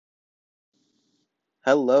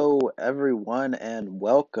Hello, everyone, and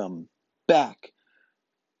welcome back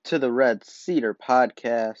to the Red Cedar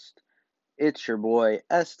Podcast. It's your boy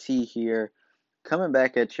ST here, coming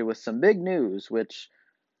back at you with some big news, which,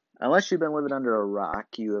 unless you've been living under a rock,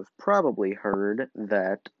 you have probably heard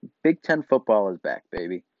that Big Ten football is back,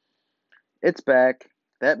 baby. It's back.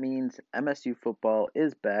 That means MSU football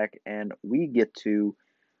is back, and we get to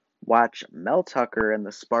watch Mel Tucker and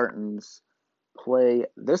the Spartans play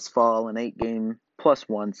this fall an 8-game plus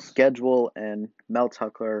one schedule, and Mel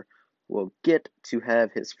Tucker will get to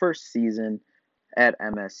have his first season at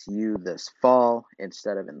MSU this fall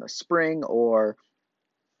instead of in the spring or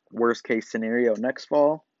worst case scenario next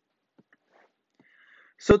fall.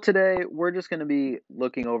 So today we're just going to be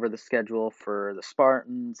looking over the schedule for the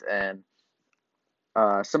Spartans and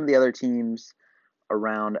some of the other teams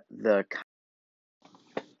around the.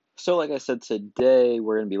 So like I said, today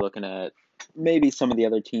we're going to be looking at maybe some of the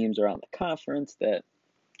other teams around the conference that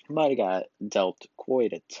might have got dealt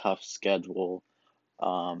quite a tough schedule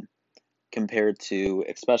um, compared to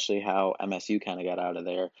especially how MSU kind of got out of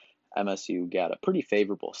there. MSU got a pretty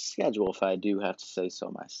favorable schedule, if I do have to say so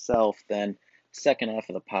myself. Then, second half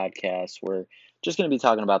of the podcast, we're just going to be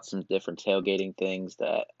talking about some different tailgating things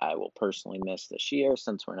that I will personally miss this year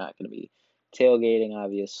since we're not going to be tailgating,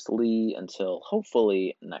 obviously, until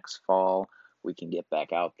hopefully next fall we can get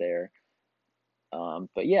back out there.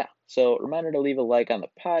 But yeah, so reminder to leave a like on the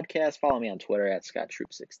podcast, follow me on Twitter at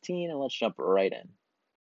ScottTroop16, and let's jump right in.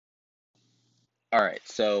 All right,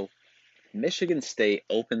 so Michigan State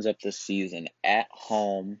opens up the season at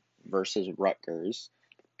home versus Rutgers.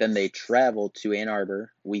 Then they travel to Ann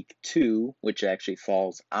Arbor week 2, which actually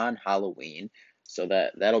falls on Halloween, so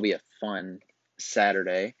that'll be a fun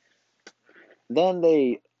Saturday. Then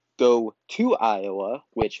they go to Iowa,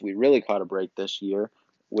 which we really caught a break this year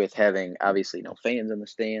with having obviously no fans in the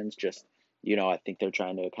stands. Just, I think they're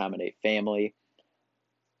trying to accommodate family.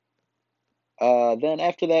 Then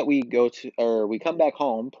after that, we come back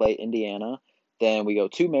home, play Indiana. Then we go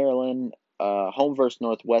to Maryland, home versus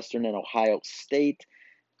Northwestern and Ohio State.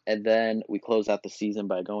 And then we close out the season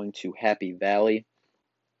by going to Happy Valley.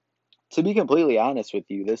 To be completely honest with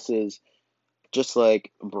you, this is just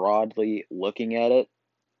like broadly looking at it.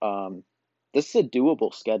 Um, this is a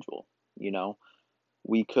doable schedule. You know,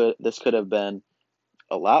 this could have been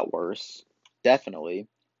a lot worse. Definitely,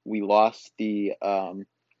 we lost the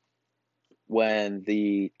when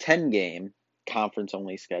the 10-game conference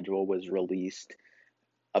only schedule was released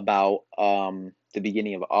about the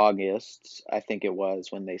beginning of August. I think it was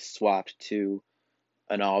when they swapped to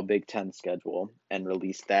an all Big Ten schedule and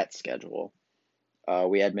released that schedule.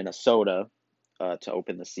 We had Minnesota to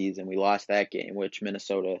open the season. We lost that game, which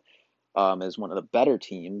Minnesota is one of the better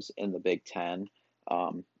teams in the Big Ten,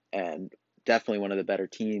 and definitely one of the better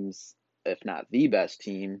teams, if not the best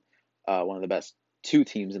team, one of the best two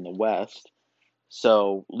teams in the West.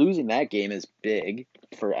 So losing that game is big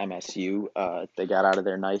for MSU. They got out of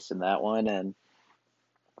there nice in that one, and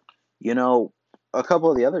you know, a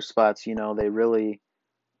couple of the other spots, they really,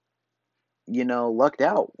 lucked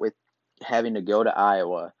out with having to go to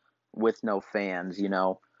Iowa with no fans.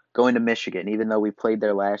 Going to Michigan, even though we played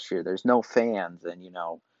there last year, there's no fans, and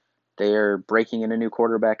they're breaking in a new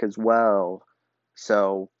quarterback as well.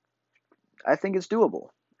 So I think it's doable.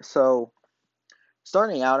 So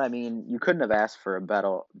starting out, I mean, you couldn't have asked for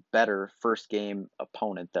a better first game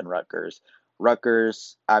opponent than Rutgers.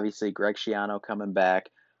 Rutgers, obviously, Greg Schiano coming back,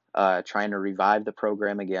 trying to revive the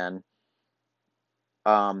program again.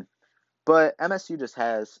 Um, but MSU just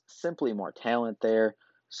has simply more talent there,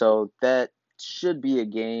 so that should be a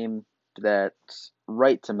game that's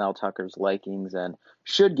right to Mel Tucker's likings and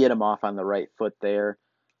should get him off on the right foot there.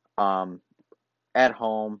 Um, at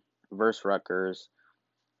home versus Rutgers,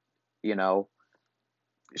 you know,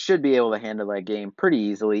 should be able to handle that game pretty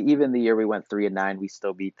easily. Even the year we went 3-9, we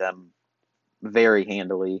still beat them very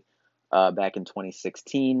handily back in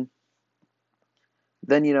 2016.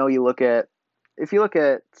 Then you look at if you look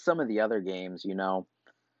at some of the other games, I know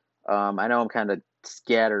I'm kind of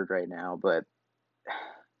scattered right now, but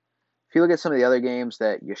if you look at some of the other games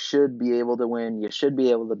that you should be able to win, you should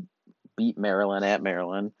be able to beat Maryland at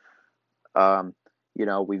Maryland. Um,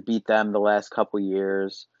 we've beat them the last couple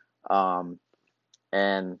years, and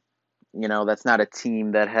that's not a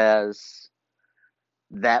team that has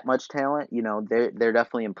that much talent. They're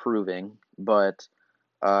definitely improving, but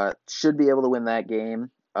should be able to win that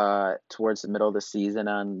game towards the middle of the season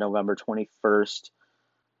on November 21st.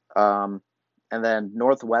 And then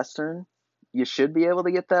Northwestern, you should be able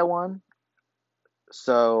to get that one.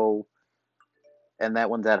 So, and that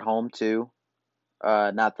one's at home too.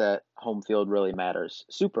 Not that home field really matters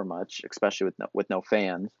super much, especially with no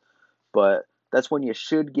fans, but that's when you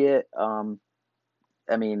should get.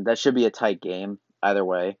 I mean, that should be a tight game either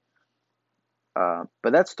way.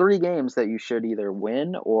 But that's three games that you should either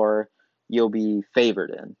win or you'll be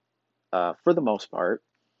favored in, for the most part.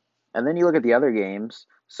 And then you look at the other games,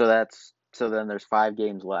 so then there's 5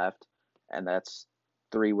 games left, and that's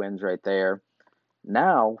 3 wins right there.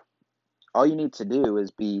 Now, all you need to do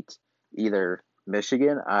is beat either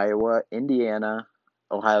Michigan, Iowa, Indiana,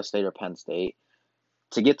 Ohio State, or Penn State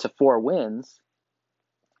to get to 4 wins.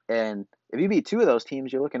 And if you beat two of those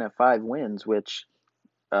teams, you're looking at 5 wins, which,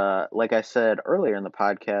 like I said earlier in the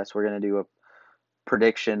podcast, we're going to do a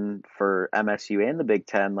prediction for MSU and the Big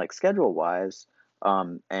Ten, like schedule wise,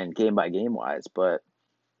 and game by game wise. But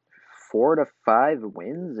 4 to 5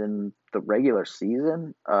 wins in the regular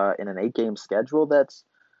season, in an 8 game schedule, that's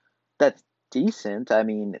decent. I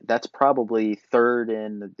mean, that's probably third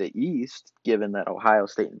in the East, given that Ohio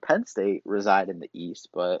State and Penn State reside in the East.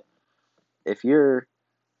 But if you're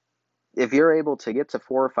if you're able to get to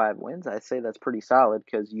 4 or 5 wins, I say that's pretty solid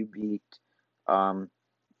because um,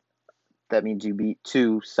 that means you beat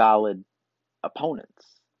two solid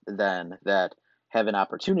opponents then that have an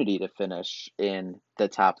opportunity to finish in the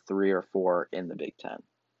top 3 or 4 in the Big Ten.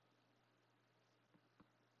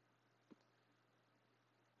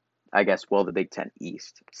 I guess, well, the Big Ten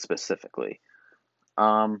East specifically.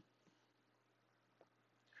 Um,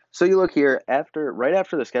 so you look here right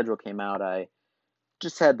after the schedule came out, I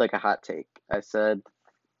just had like a hot take. I said,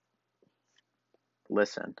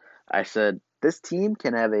 listen, I said this team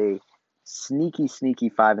can have a sneaky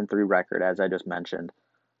 5-3 record, as I just mentioned,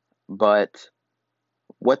 but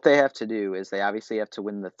what they have to do is they obviously have to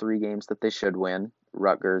win the 3 games that they should win: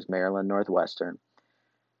 Rutgers, Maryland, Northwestern.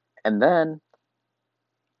 And then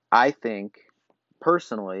I think,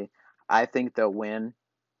 personally, I think they'll win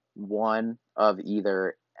one of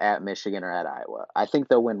either at Michigan or at Iowa. I think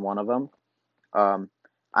they'll win one of them. Um,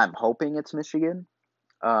 I'm hoping it's Michigan,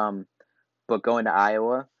 um, but going to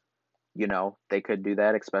Iowa, they could do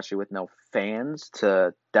that, especially with no fans.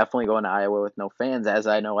 To definitely go into Iowa with no fans, as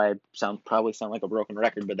I know I probably sound like a broken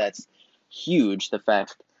record, but that's huge. The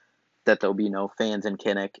fact that there'll be no fans in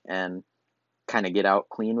Kinnick and kind of get out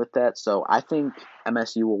clean with that. So I think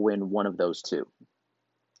MSU will win one of those two,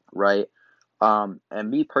 right? And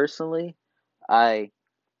me personally, I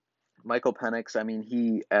Michael Penix, I mean,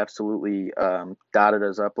 he absolutely dotted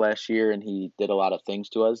us up last year, and he did a lot of things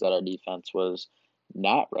to us that our defense was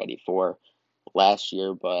not ready for last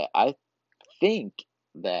year. But I think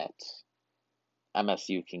that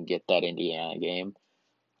MSU can get that Indiana game,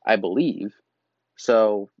 I believe.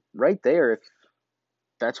 So right there, if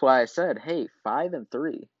that's why I said, hey, 5-3.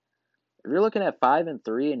 If you're looking at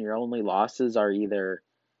 5-3 and your only losses are either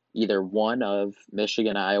one of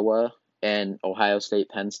Michigan, Iowa, and Ohio State,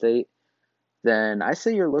 Penn State, then I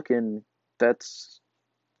say you're looking that's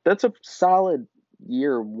that's a solid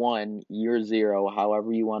year one, year zero,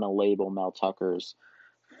 however you want to label Mel Tucker's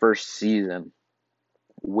first season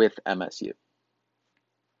with MSU.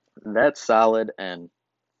 That's solid, and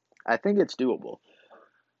I think it's doable.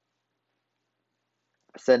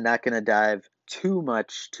 I said not going to dive too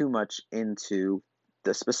much into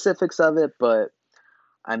the specifics of it, but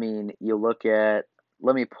I mean, you look at,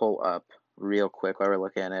 let me pull up real quick while we're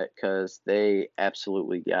looking at it because they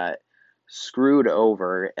absolutely got screwed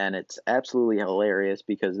over, and it's absolutely hilarious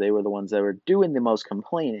because they were the ones that were doing the most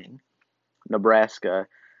complaining. Nebraska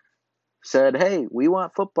said, "Hey, we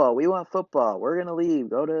want football. We want football. We're gonna leave.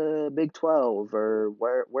 Go to Big 12 or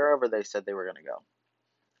wherever they said they were gonna go."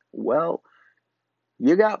 Well,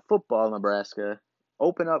 you got football, Nebraska.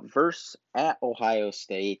 Open up verse at Ohio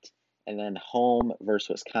State, and then home versus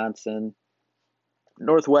Wisconsin.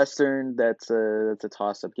 Northwestern, that's a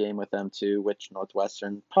toss up game with them too, which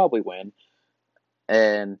Northwestern probably win.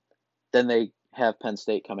 And then they have Penn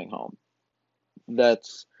State coming home.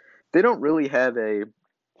 That's They don't really have a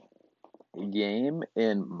game,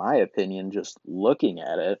 in my opinion, just looking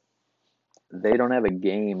at it. They don't have a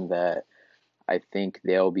game that I think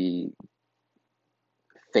they'll be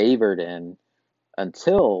favored in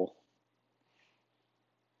until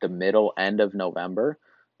the middle end of November,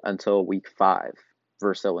 until week 5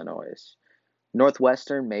 versus Illinois.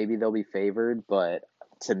 Northwestern, maybe they'll be favored, but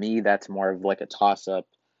to me, that's more of like a toss up.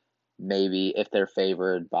 Maybe if they're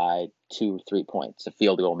favored by 2, 3 points, a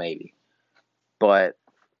field goal, maybe. But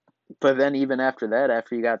then even after that,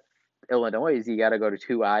 after you got Illinois, you got to go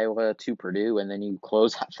to Iowa, to Purdue, and then you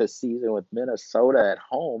close out the season with Minnesota at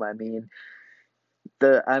home.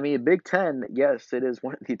 Big Ten, yes, it is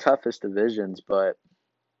one of the toughest divisions, but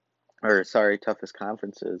or sorry, toughest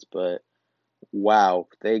conferences, but wow,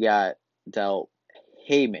 they got dealt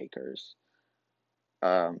haymakers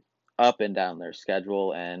um, up and down their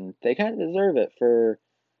schedule, and they kind of deserve it for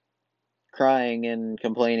crying and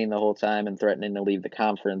complaining the whole time and threatening to leave the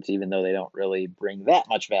conference, even though they don't really bring that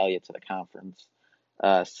much value to the conference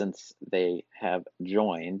since they have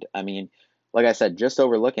joined. I mean, like I said, just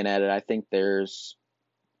overlooking at it, I think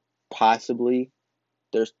possibly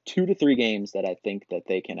there's 2 to 3 games that I think that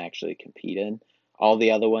they can actually compete in. All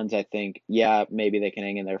the other ones, I think, yeah, maybe they can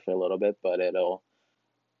hang in there for a little bit, but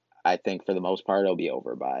I think for the most part, it'll be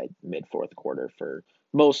over by mid fourth quarter for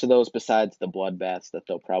most of those, besides the bloodbaths that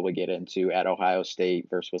they'll probably get into at Ohio State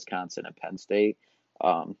versus Wisconsin and Penn State,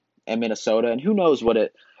 um, and Minnesota. And who knows what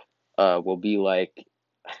it will be like.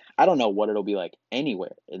 I don't know what it'll be like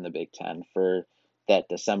anywhere in the Big Ten for that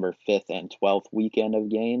December 5th and 12th weekend of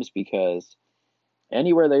games, because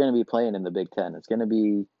anywhere they're going to be playing in the Big Ten, it's going to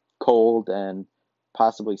be cold and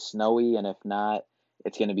possibly snowy. And if not,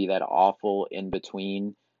 it's going to be that awful in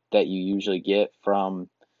between that you usually get from,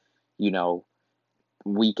 you know,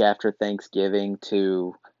 week after Thanksgiving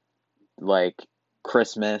to like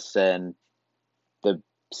Christmas and the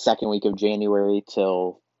second week of January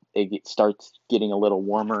till starts getting a little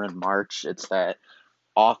warmer in March. It's that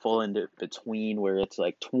awful in between where it's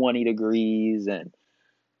like 20 degrees and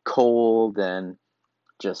cold and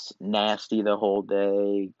just nasty the whole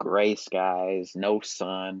day, gray skies, no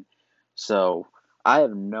sun. So I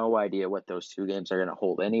have no idea what those 2 games are going to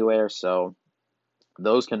hold anywhere. So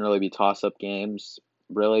those can really be toss up games,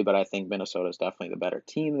 really. But I think Minnesota is definitely the better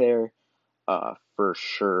team there, for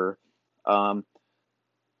sure. Um,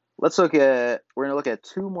 we're going to look at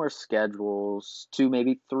 2 more schedules, 2,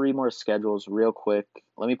 maybe 3 more schedules real quick.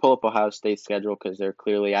 Let me pull up Ohio State's schedule because they're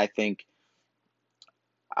clearly, I think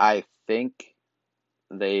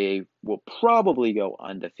they will probably go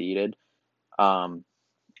undefeated. Um,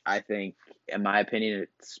 I think, in my opinion,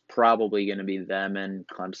 it's probably going to be them and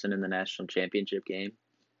Clemson in the national championship game.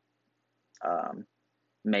 Um,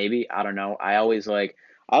 maybe I don't know. I always like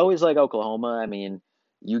Oklahoma. I mean,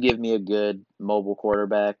 you give me a good mobile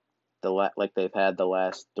quarterback, like they've had the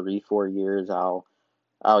last 3 4 years. I'll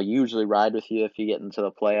usually ride with you if you get into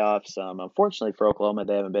the playoffs. Unfortunately for Oklahoma,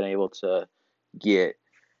 they haven't been able to get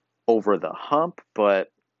over the hump,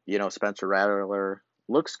 but Spencer Rattler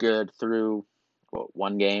looks good through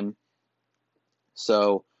 1 game,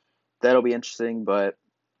 so that'll be interesting. But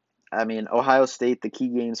I mean, Ohio State, the key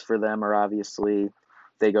games for them are obviously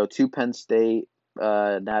they go to Penn State,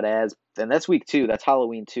 not as, and that's week 2. That's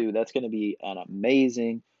Halloween too. That's going to be an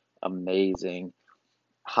amazing, amazing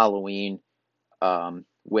Halloween.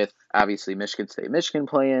 With obviously Michigan State, Michigan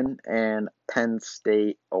playing, and Penn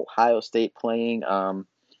State, Ohio State playing.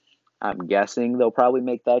 I'm guessing they'll probably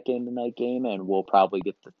make that game the night game, and we'll probably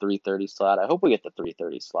get the 3:30 slot. I hope we get the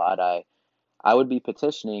 3:30 slot. I would be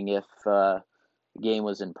petitioning if the game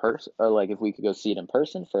was in person, or like if we could go see it in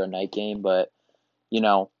person for a night game. But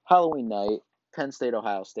Halloween night, Penn State,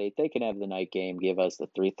 Ohio State, they can have the night game. Give us the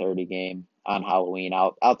 3:30 game on Halloween.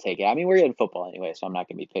 I'll take it. I mean, we're getting football anyway, so I'm not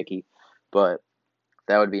gonna be picky, but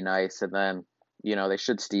that would be nice. And then they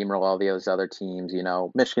should steamroll all those other teams.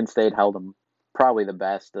 Michigan State held them probably the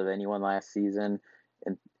best of anyone last season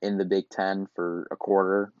in the Big Ten for a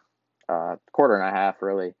quarter and a half,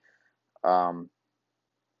 really. Um,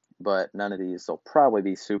 but none of these will probably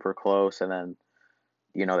be super close. And then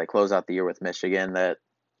they close out the year with Michigan. That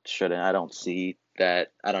shouldn't. I don't see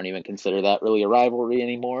that. I don't even consider that really a rivalry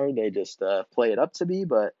anymore. They just play it up to be.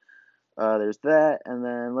 But there's that. And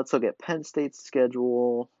then let's look at Penn State's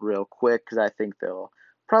schedule real quick because I think they'll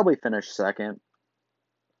probably finish second.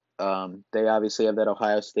 They obviously have that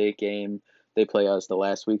Ohio State game. They play us the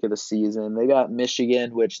last week of the season. They got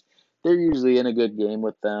Michigan, which they're usually in a good game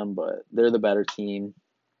with them, but they're the better team.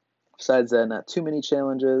 Besides that, not too many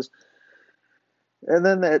challenges. And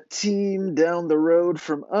then that team down the road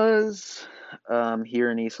from us,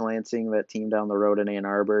 here in East Lansing, that team down the road in Ann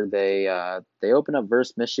Arbor, they open up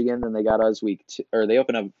versus Michigan, then they got us week 2, or they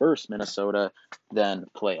open up versus Minnesota, then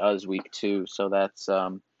play us week 2. So that's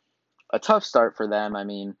a tough start for them. I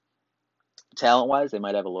mean, talent wise, they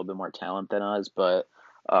might have a little bit more talent than us, but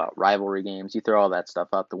rivalry games, you throw all that stuff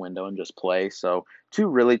out the window and just play. So 2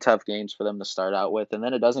 really tough games for them to start out with, and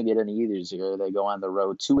then it doesn't get any easier. They go on the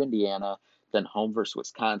road to Indiana, then home versus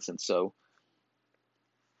Wisconsin. So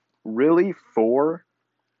really four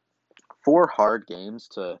hard games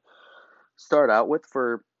to start out with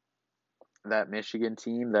for that Michigan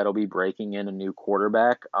team that'll be breaking in a new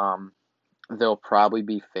quarterback. They'll probably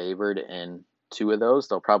be favored in 2 of those.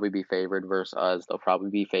 They'll probably be favored versus us. They'll probably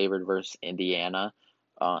be favored versus Indiana.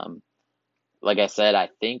 Um, like I said, I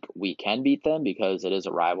think we can beat them because it is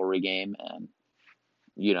a rivalry game, and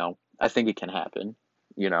I think it can happen.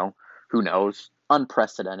 You know, who knows?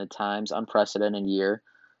 Unprecedented times, unprecedented year.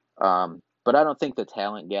 But I don't think the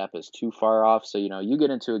talent gap is too far off. So you get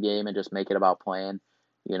into a game and just make it about playing.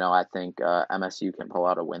 I think MSU can pull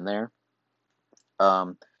out a win there.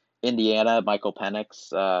 Um, Indiana, Michael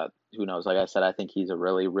Penix. Who knows? Like I said, I think he's a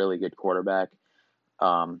really, really good quarterback.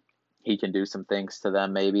 Um, he can do some things to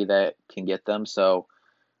them maybe that can get them. So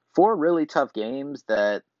four really tough games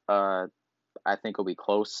that I think will be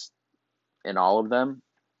close in all of them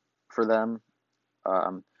for them.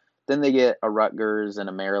 Um, then they get a Rutgers and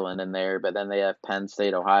a Maryland in there, but then they have Penn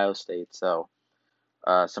State, Ohio State. So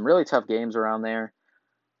some really tough games around there.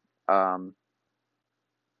 Um,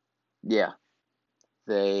 yeah,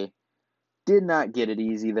 they did not get it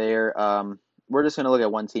easy there. We're just going to look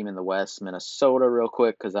at one team in the West, Minnesota, real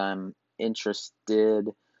quick because I'm interested.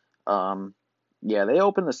 Um, yeah, they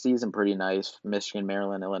opened the season pretty nice. Michigan,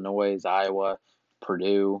 Maryland, Illinois, Iowa,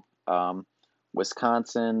 Purdue,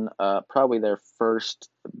 Wisconsin. Probably their first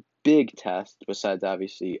big test, besides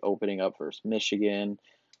obviously opening up versus Michigan.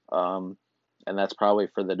 Um, and that's probably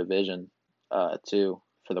for the division, too,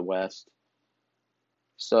 for the West.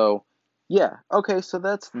 So, yeah, okay, so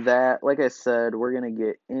that's that. Like I said, we're going to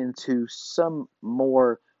get into some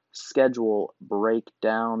more schedule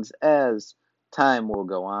breakdowns as time will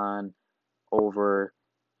go on over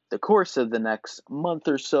the course of the next month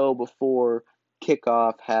or so before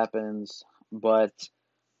kickoff happens. But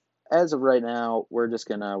as of right now, we're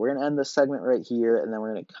gonna end this segment right here, and then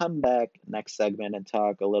we're gonna come back next segment and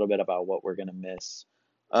talk a little bit about what we're gonna miss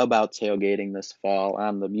about tailgating this fall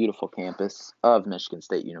on the beautiful campus of Michigan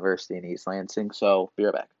State University in East Lansing. So be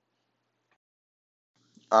right back.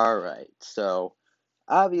 All right. So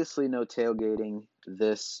obviously no tailgating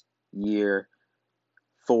this year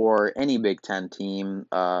for any Big Ten team.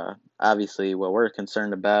 Obviously, what we're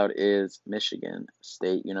concerned about is Michigan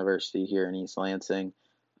State University here in East Lansing.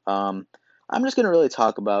 Um, I'm just going to really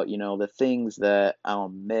talk about, the things that I'll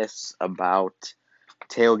miss about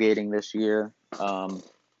tailgating this year.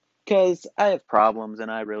 Because I have problems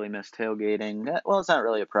and I really miss tailgating. Well, it's not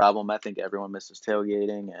really a problem. I think everyone misses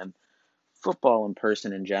tailgating and football in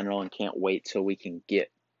person in general, and can't wait till we can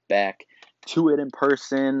get back to it in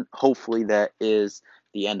person. Hopefully, that is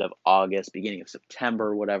the end of August, beginning of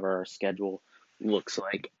September, whatever our schedule looks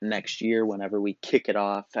like next year, whenever we kick it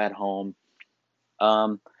off at home.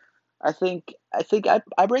 Um, I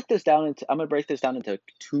break this down into I'm gonna break this down into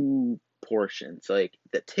two portions, like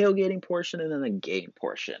the tailgating portion and then the game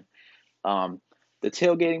portion. Um, the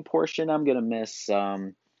tailgating portion I'm gonna miss.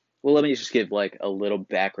 Well, let me just give like a little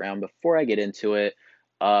background before I get into it.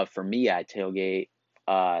 For me, I tailgate.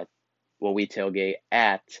 Uh, we tailgate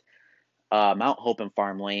at Mount Hope and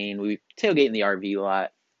Farm Lane. We tailgate in the RV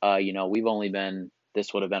lot. We've only been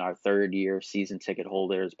this would have been our third year season ticket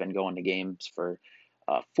holders. Been going to games for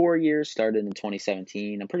 4 years. Started in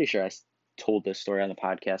 2017. I'm pretty sure told this story on the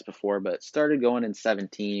podcast before, but started going in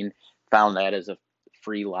 17. Found that as a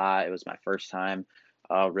free lot. It was my first time.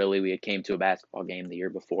 Really, we had came to a basketball game the year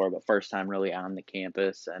before, but first time really on the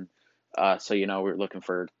campus, and so we were looking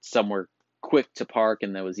for somewhere quick to park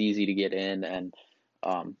and that was easy to get in, and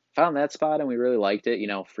found that spot and we really liked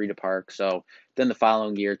it, free to park. So then the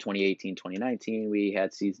following year, 2018, 2019, we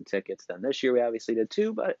had season tickets. Then this year we obviously did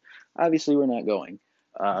too, but obviously we're not going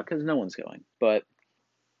because no one's going. But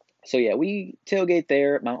so yeah, we tailgate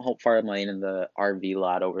there at Mount Hope Farm Lane in the RV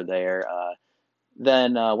lot over there.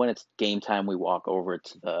 Then when it's game time, we walk over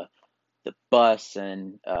to the bus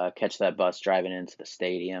and catch that bus driving into the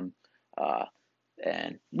stadium. Uh,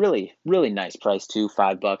 and really, really nice price too,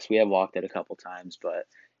 $5. We have walked it a couple times, but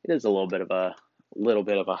it is a little bit of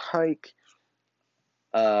a hike,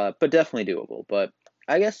 but definitely doable. But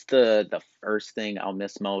I guess the first thing I'll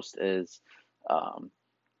miss most is um,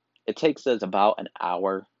 it takes us about an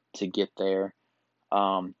hour to get there.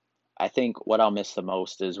 Um, I think what I'll miss the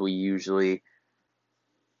most is we usually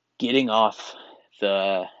getting off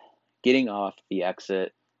the getting off the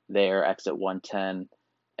exit there, exit 110,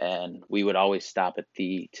 and we would always stop at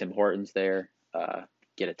the Tim Hortons there,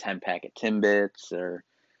 get a 10 pack of Timbits or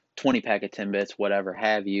 20 pack of Timbits, whatever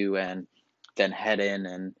have you, and then head in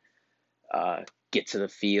and get to the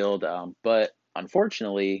field. But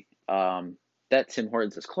unfortunately, that Tim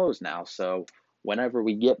Hortons is closed now. So whenever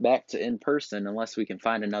we get back to in person, unless we can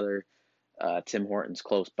find another Tim Hortons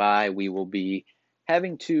close by, we will be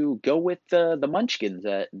having to go with the Munchkins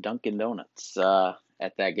at Dunkin' Donuts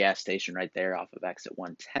at that gas station right there off of exit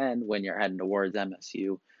 110 when you're heading towards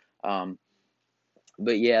MSU. Um,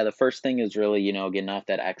 but yeah, the first thing is really, getting off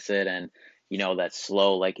that exit and that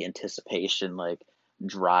slow like anticipation, like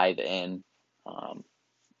drive in, um,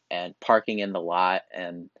 and parking in the lot.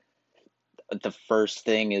 And the first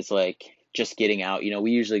thing is like just getting out.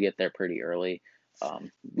 We usually get there pretty early.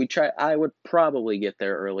 I would probably get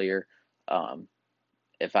there earlier, um,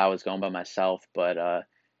 if I was going by myself, but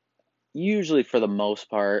usually for the most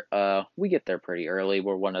part, we get there pretty early.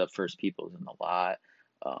 We're one of the first people in the lot.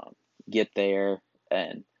 Um, get there,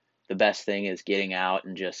 and the best thing is getting out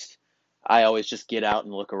and just. I always just get out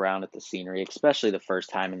and look around at the scenery, especially the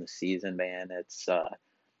first time in the season, man. It's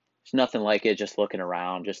nothing like it just looking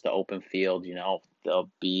around, just the open field.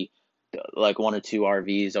 There'll be like one or two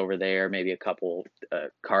RVs over there, maybe a couple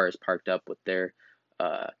cars parked up with their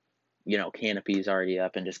uh, canopies already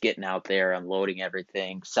up, and just getting out there, unloading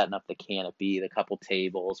everything, setting up the canopy, the couple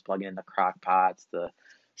tables, plugging in the crock pots, the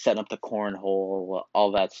setting up the cornhole,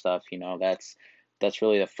 all that stuff. That's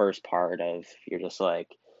really the first part of you're just like,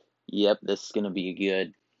 yep, this is gonna be a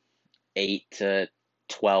good 8 to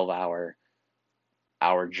 12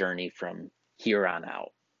 hour journey from here on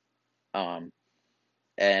out. Um,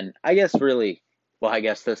 and I guess really, well, I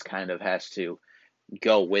guess this kind of has to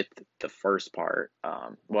go with the first part.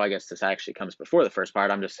 Well, I guess this actually comes before the first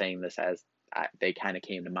part. I'm just saying this as they kind of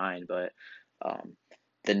came to mind. But um,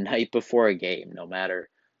 the night before a game, no matter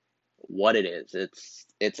what it is,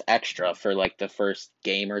 it's extra for like the first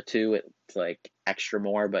game or two. It's like extra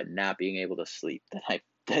more, but not being able to sleep the night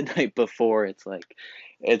the night before, it's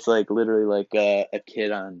like literally like a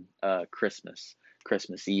kid on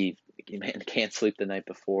Christmas Eve. Man can't sleep the night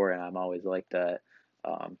before, and I'm always like that.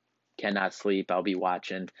 Um, Cannot sleep. I'll be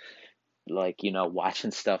watching like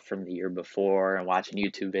watching stuff from the year before and watching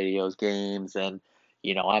YouTube videos, games, and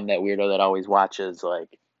I'm that weirdo that always watches like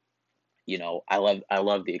I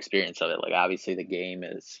love the experience of it. Like obviously the game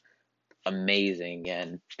is amazing,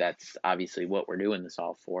 and that's obviously what we're doing this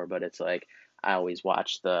all for. But it's like I always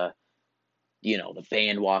watch the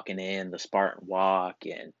band walking in, the Spartan walk,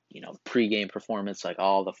 and pregame performance, like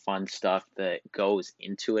all the fun stuff that goes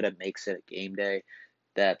into it and makes it a game day.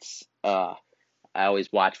 That's I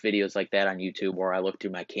always watch videos like that on YouTube, or I look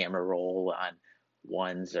through my camera roll on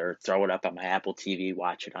ones, or throw it up on my Apple TV,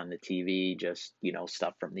 watch it on the TV, just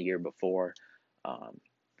stuff from the year before. Um,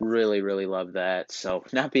 Really, really love that. So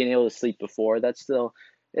not being able to sleep before, it still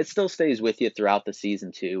stays with you throughout the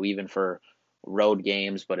season too, even for road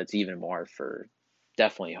games, but it's even more for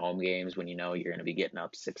definitely home games when you're going to be getting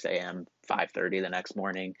up 6 a.m., 5:30 the next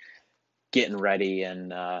morning, getting ready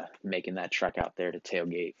and making that trek out there to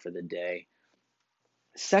tailgate for the day.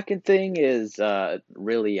 Second thing is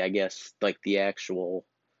really, I guess, like the actual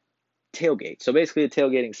tailgate. So basically, the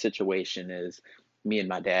tailgating situation is me and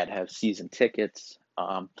my dad have season tickets.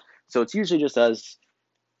 So it's usually just us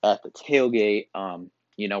at the tailgate.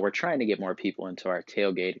 We're trying to get more people into our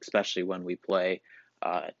tailgate, especially when we play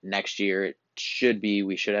next year.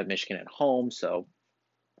 We should have Michigan at home. So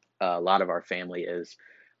a lot of our family is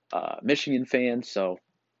Michigan fans. So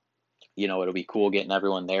it'll be cool getting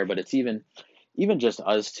everyone there. But it's even just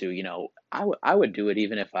us two. I would do it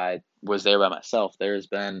even if I was there by myself. There's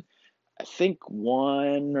been, I think,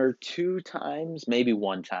 one or two times, maybe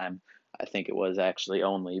one time, I think it was actually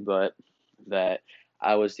only, but that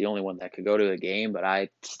I was the only one that could go to a game, but I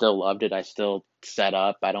still loved it. I still set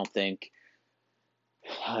up. I don't think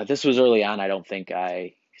this was early on. I don't think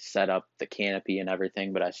I set up the canopy and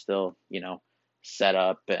everything, but I still, set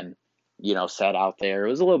up and, sat out there. It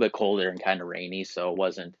was a little bit colder and kind of rainy, so it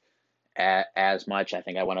wasn't as much. I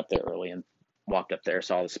think I went up there early and walked up there,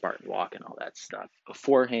 saw the Spartan walk and all that stuff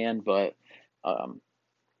beforehand. Um,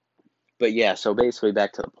 but yeah, so basically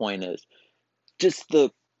back to the point is just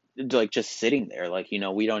just sitting there, like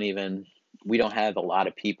we don't have a lot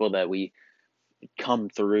of people that we come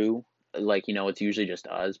through. Like it's usually just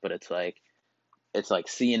us, but it's like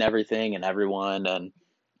seeing everything and everyone, and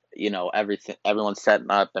everyone's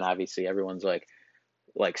setting up, and obviously everyone's like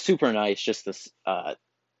super nice. Just this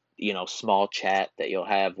small chat that you'll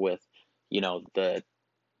have with the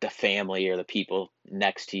family or the people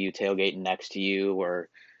next to you, tailgating next to you, or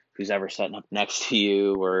who's ever setting up next to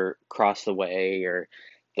you or across the way, or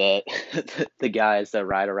the the guys that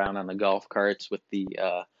ride around on the golf carts with the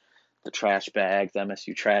trash bags,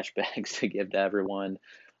 MSU trash bags to give to everyone.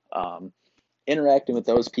 Um, Interacting with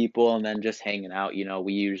those people, and then just hanging out.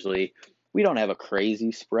 We don't have a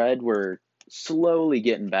crazy spread. We're slowly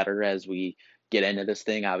getting better as we get into this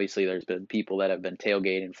thing. Obviously, there's been people that have been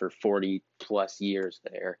tailgating for 40 plus years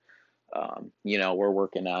there. We're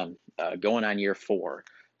working on going on year 4.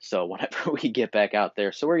 So whenever we get back out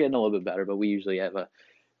there, so we're getting a little bit better, but we usually have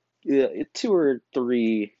two or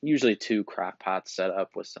three, usually two crock pots set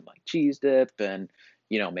up with some like cheese dip and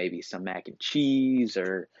maybe some mac and cheese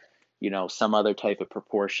or, some other type of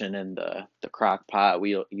proportion in the crock pot.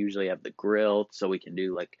 We usually have the grill, so we can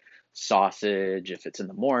do like sausage if it's in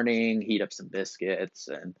the morning, heat up some biscuits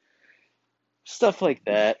and stuff like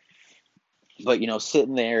that. But,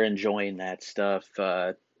 sitting there enjoying that stuff,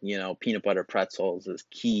 peanut butter pretzels is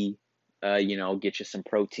key. Get you some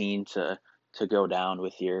protein to go down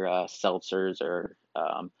with your seltzers or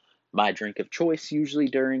my drink of choice usually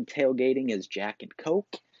during tailgating is Jack and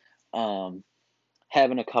Coke. Um,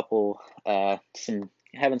 having a couple some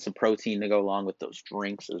having some protein to go along with those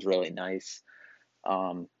drinks is really nice.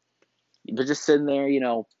 Um, but just sitting there,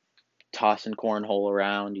 tossing cornhole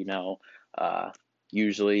around, uh,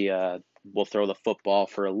 usually we'll throw the football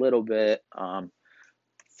for a little bit,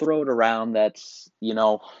 throw it around. That's,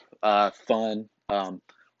 fun.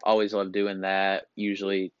 Always love doing that.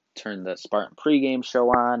 Usually turn the Spartan pregame show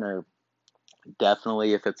on, or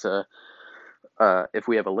definitely if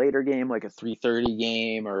we have a later game, like a 3:30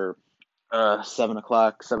 game or 7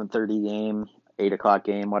 o'clock, 7:30 game, 8 o'clock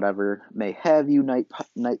game, whatever may have you,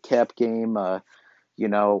 nightcap game.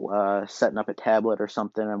 Setting up a tablet or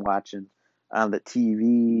something and watching on the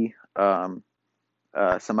TV.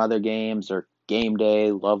 Some other games or game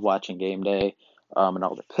day. Love watching game day, and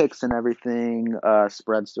all the picks and everything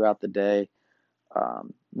spreads throughout the day.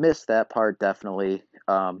 Miss that part definitely.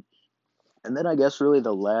 And then I guess really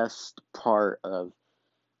the last part of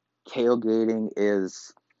tailgating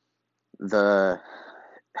is the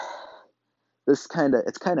this kind of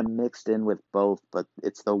it's kind of mixed in with both, but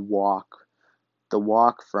it's the walk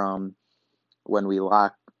from when we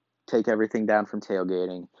take everything down from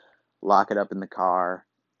tailgating, lock it up in the car,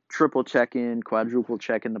 triple check in, quadruple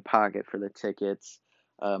check in the pocket for the tickets,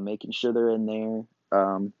 making sure they're in there.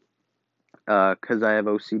 Because I have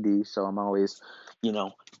OCD, so I'm always, you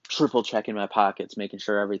know, triple checking my pockets, making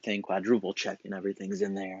sure quadruple checking everything's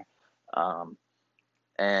in there. Um,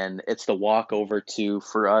 and it's the walk over to,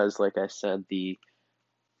 for us, like I said, the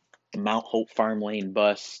Mount Hope Farm Lane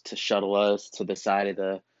bus to shuttle us to the side of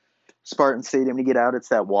the Spartan Stadium to get out. It's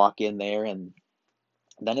that walk in there, and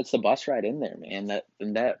then it's the bus ride in there, man.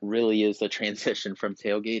 That really is the transition from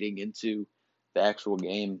tailgating into the actual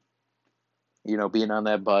game. Being on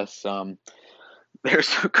that bus. There's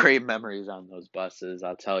some great memories on those buses,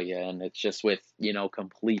 I'll tell you, and it's just with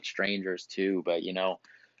complete strangers too. But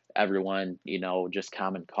everyone, just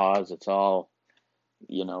common cause.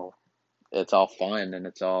 You know, it's all fun, and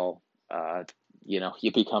it's all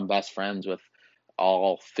you become best friends with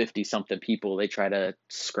all 50 something people. They try to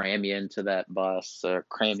scram you into that bus or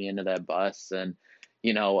cram you into that bus, and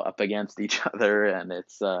up against each other, and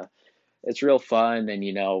it's real fun. And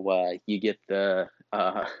you get the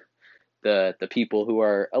people who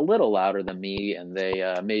are a little louder than me, and they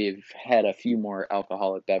may have had a few more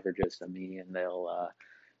alcoholic beverages than me, and they'll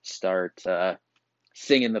start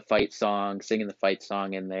singing the fight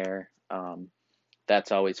song in there.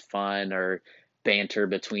 That's always fun. Or banter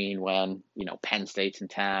between when Penn State's in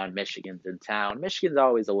town, Michigan's in town. Michigan's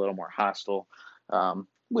always a little more hostile,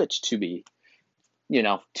 which to be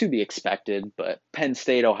expected. But Penn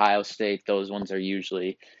State, Ohio State, those ones are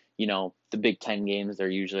usually, the Big Ten games. They're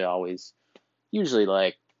usually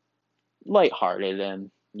like lighthearted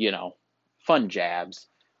and fun jabs,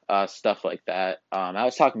 stuff like that. I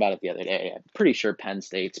was talking about it the other day. I'm pretty sure Penn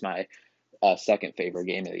State's my second favorite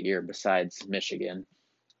game of the year besides Michigan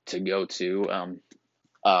to go to.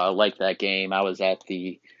 Like that game, I was at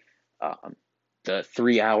the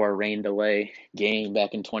 3 hour rain delay game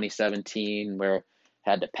back in 2017 where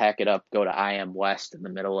had to pack it up, go to IM West in the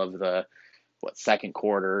middle of the second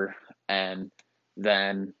quarter, and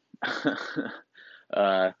then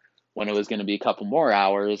uh, when it was going to be a couple more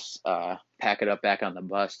hours, pack it up back on the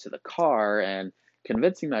bus to the car, and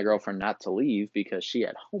convincing my girlfriend not to leave because she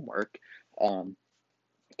had homework, um,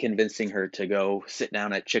 convincing her to go sit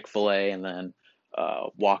down at Chick-fil-A and then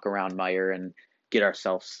walk around Meyer and get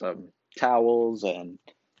ourselves some towels, and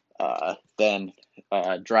then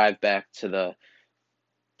drive back to the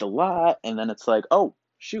lot. And then it's like, oh,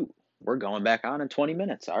 shoot, we're going back on in 20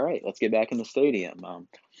 minutes. All right, let's get back in the stadium.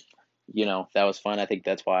 That was fun. I think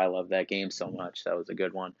that's why I love that game so much. That was a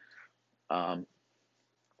good one. Um,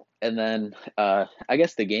 and then I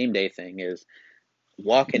guess the game day thing is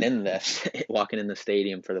walking in the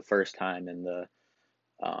stadium for the first time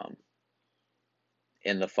um,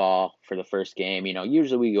 in the fall for the first game.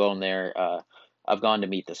 Usually we go in there. I've gone to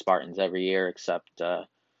meet the Spartans every year except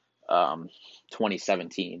um,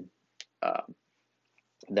 2017 uh,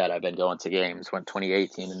 that I've been going to games. Went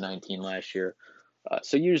 2018 and 19 last year.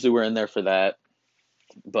 So usually we're in there for that.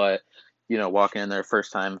 But walking in there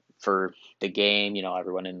first time for the game,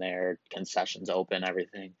 everyone in there, concessions open,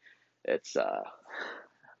 everything. It's uh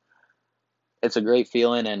it's a great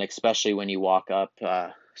feeling, and especially when you walk up.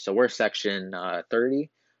 So we're section 30,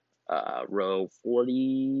 row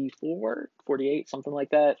 44, 48, something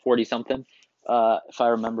like that, 40 something, if I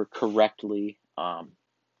remember correctly.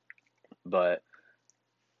 But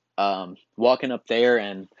walking up there,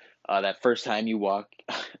 and that first time you walk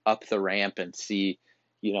up the ramp and see,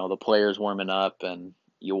 the players warming up, and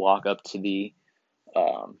you walk up to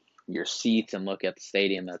your seats and look at the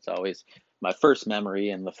stadium. That's always my first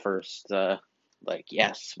memory, and the first like,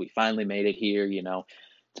 yes, we finally made it here.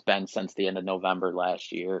 It's been since the end of November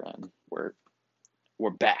last year, and we're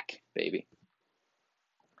back, baby.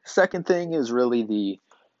 Second thing is really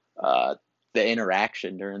uh, the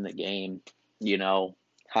interaction during the game. You know,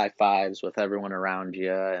 high fives with everyone around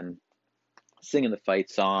you, and singing the fight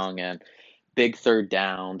song, and big third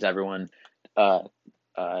downs. Everyone, uh,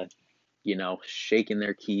 uh, shaking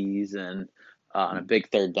their keys, and on a big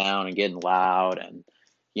third down and getting loud, and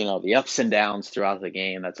the ups and downs throughout the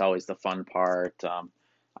game. That's always the fun part.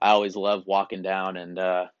 I always love walking down, and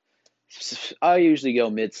I usually go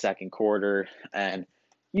mid second quarter and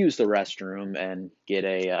use the restroom and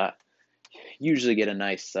usually get a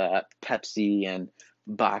nice Pepsi and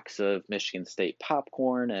box of Michigan State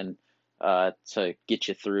popcorn, and to get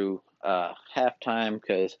you through halftime,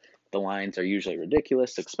 because the lines are usually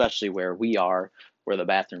ridiculous, especially where we are, where the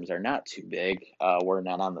bathrooms are not too big. We're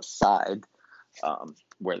not on the side,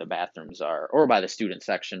 where the bathrooms are, or by the student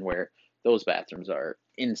section, where those bathrooms are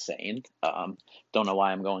insane. Don't know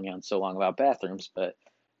why I'm going on so long about bathrooms, but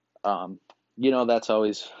um, that's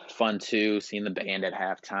always fun too, seeing the band at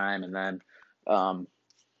halftime, um,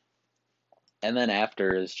 and then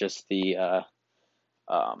after is just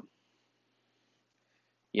um,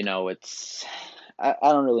 it's, I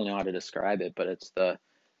don't really know how to describe it, but it's the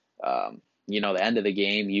end of the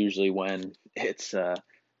game, usually when it's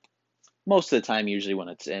most of the time, usually when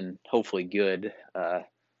it's in hopefully good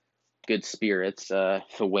spirits to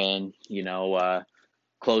win,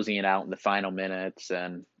 closing it out in the final minutes,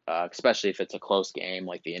 and especially if it's a close game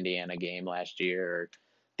like the Indiana game last year, or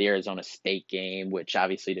the Arizona State game, which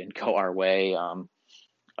obviously didn't go our way,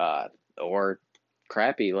 uh, or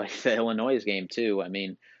crappy like the Illinois game too. I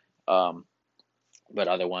mean, um, but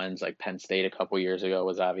other ones like Penn State a couple years ago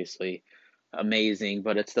was obviously amazing.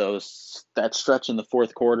 But it's that stretch in the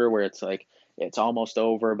fourth quarter where it's like it's almost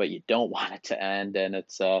over, but you don't want it to end, and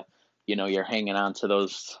it's you're hanging on to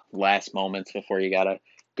those last moments before you gotta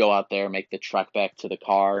go out there, make the trek back to the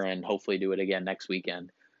car, and hopefully do it again next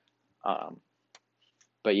weekend. Um,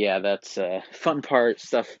 but yeah, that's fun part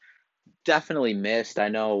stuff. Definitely missed. I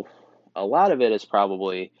know a lot of it is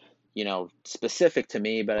probably specific to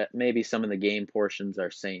me, but maybe some of the game portions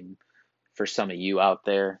are same for some of you out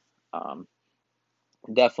there. Um,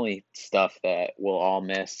 Definitely stuff that we'll all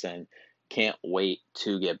miss and can't wait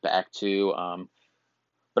to get back to.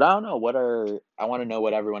 But I don't know I want to know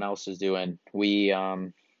what everyone else is doing.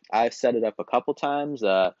 I've set it up a couple times.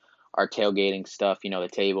 Our tailgating stuff, the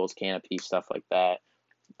tables, canopy, stuff like that,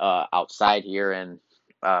 outside here in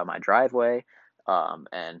my driveway,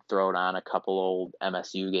 and thrown on a couple old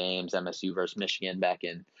MSU games, MSU versus Michigan back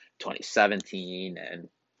in 2017, and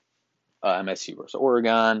MSU versus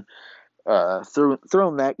Oregon.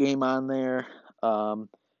 Thrown that game on there,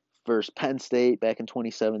 versus Penn State back in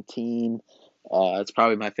 2017. It's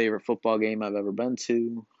probably my favorite football game I've ever been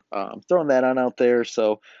to. Throwing that on out there,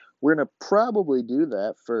 so we're gonna probably do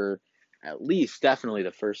that for at least definitely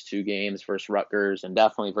the first two games versus Rutgers, and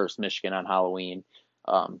definitely versus Michigan on Halloween.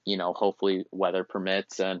 Hopefully weather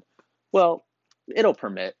permits, and well, it'll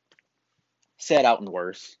permit. Sat out and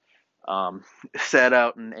worse. Um, Sat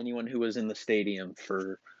out, and anyone who was in the stadium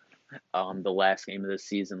for the last game of the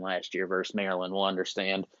season last year versus Maryland will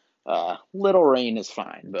understand. Little rain is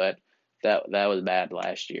fine, but that was bad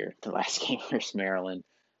last year. The last game versus Maryland.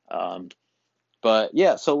 Um, but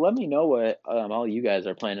yeah, so let me know what all you guys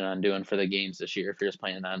are planning on doing for the games this year. If you're just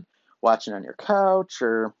planning on watching on your couch,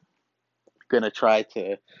 or gonna try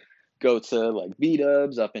to go to like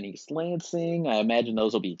B-Dubs up in East Lansing. I imagine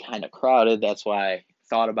those will be kind of crowded. That's why I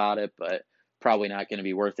thought about it, but probably not going to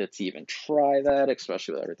be worth it to even try that,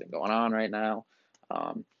 especially with everything going on right now.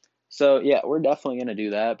 Um, so yeah, we're definitely going to do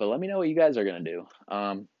that, but let me know what you guys are going to do.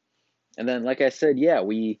 And then, like I said, yeah,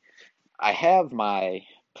 I have my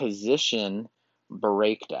position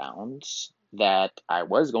breakdowns that I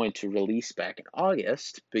was going to release back in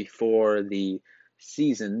August before the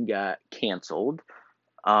season got canceled.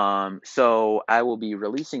 So I will be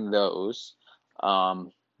releasing those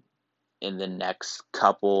um, in the next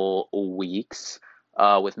couple weeks.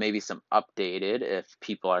 with maybe some updated if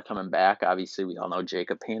people are coming back. Obviously, we all know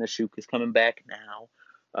Jacob Panashuk is coming back now.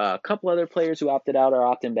 A couple other players who opted out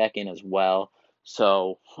are opting back in as well.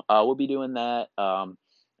 So we'll be doing that.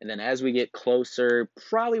 And then as we get closer,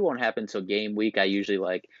 probably won't happen until game week. I usually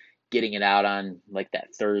like getting it out on like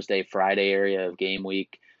that Thursday, Friday area of game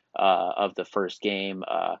week of the first game.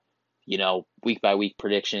 Week by week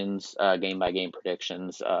predictions, game by game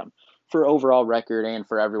predictions for overall record and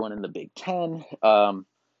for everyone in the Big Ten. And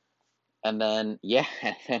then, yeah,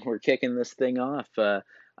 and then we're kicking this thing off.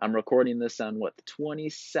 I'm recording this on the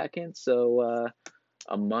 22nd, so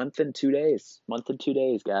a month and 2 days. Month and 2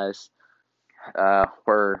 days, guys.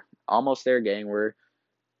 We're almost there, gang. We're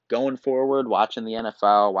going forward, watching the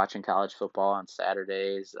NFL, watching college football on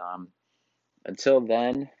Saturdays. Until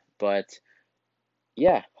then, but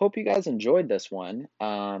yeah, hope you guys enjoyed this one.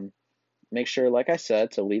 Make sure, like I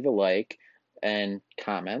said, to leave a like and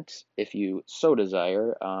comment if you so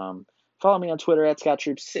desire. Follow me on Twitter at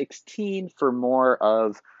ScottTroop16 for more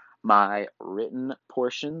of my written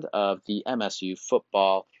portion of the MSU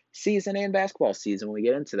football season and basketball season when we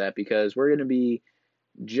get into that, because we're going to be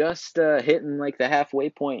just hitting like the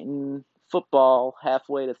halfway point in football,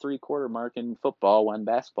 halfway to three-quarter mark in football when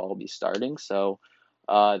basketball will be starting. So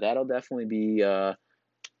that'll definitely be an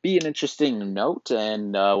interesting note,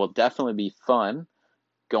 and will definitely be fun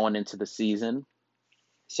going into the season.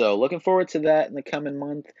 So looking forward to that in the coming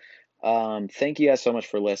month. Thank you guys so much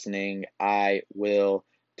for listening. I will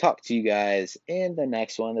talk to you guys in the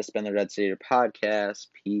next one. This has been the Red Stater Podcast.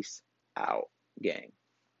 Peace out, gang.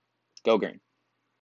 Go Green.